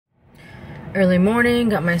Early morning,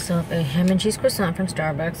 got myself a ham and cheese croissant from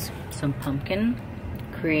Starbucks, some pumpkin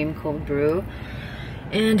cream cold brew,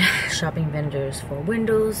 and shopping vendors for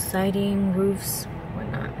windows, siding, roofs,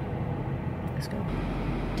 whatnot. Let's go.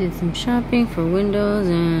 Did some shopping for windows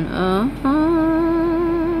and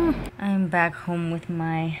I'm back home with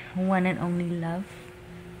my one and only love.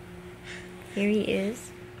 Here he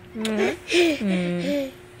is. My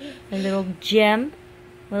little gem.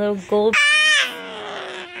 My little gold.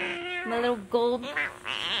 My little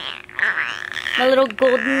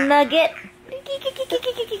gold nugget.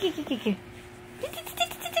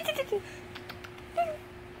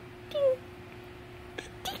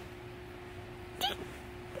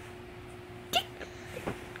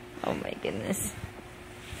 Oh my goodness.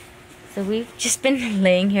 So we've just been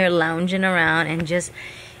laying here lounging around and just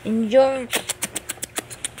enjoying.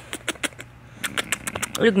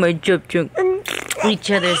 Look, my chub chub.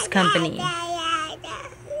 Each other's company.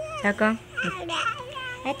 Taco?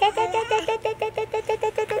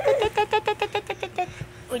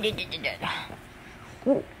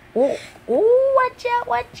 Oh, watch out,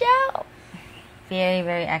 watch out. Very,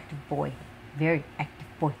 very active boy. Very active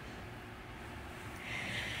boy.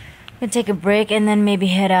 Gonna take a break and then maybe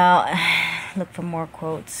head out. Look for more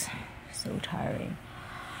quotes. So tiring.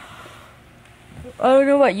 I don't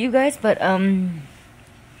know about you guys, but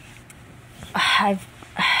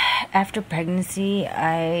after pregnancy,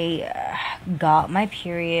 I got my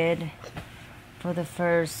period for the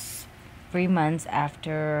first 3 months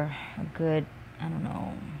after a good, I don't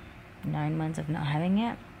know, 9 months of not having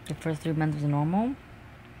it. The first 3 months was normal.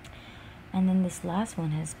 And then this last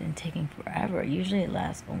one has been taking forever. Usually it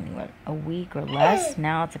lasts only, what, a week or less?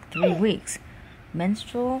 Now it's like 3 weeks.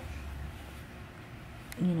 Menstrual,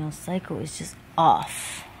 cycle is just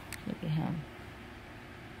off. Look at him.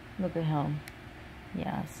 Look at him.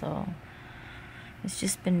 Yeah, so it's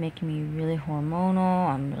just been making me really hormonal.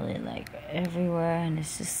 I'm really like everywhere, and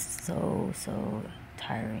it's just so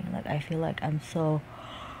tiring. Like I feel like I'm so,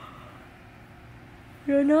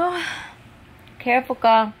 careful,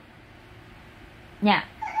 girl. Yeah.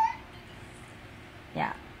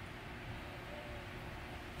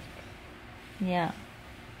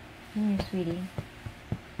 Come here, sweetie.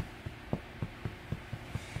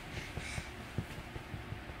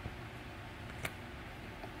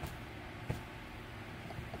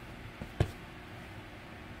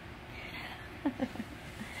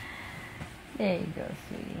 There you go,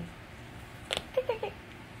 sweetie.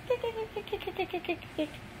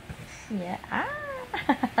 Yeah.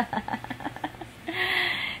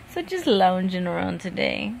 So just lounging around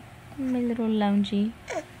today. My little loungy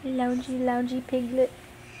piglet.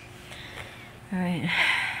 Alright.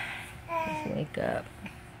 Let's wake up.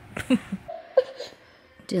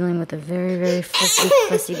 Dealing with a very, very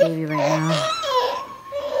fussy baby right now.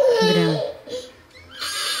 Look at him.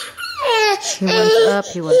 He wants up,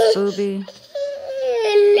 he wants booby.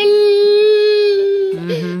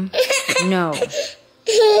 No.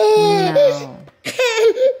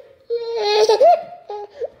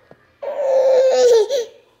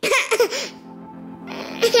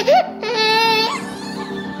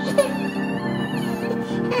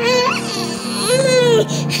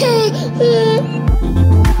 No.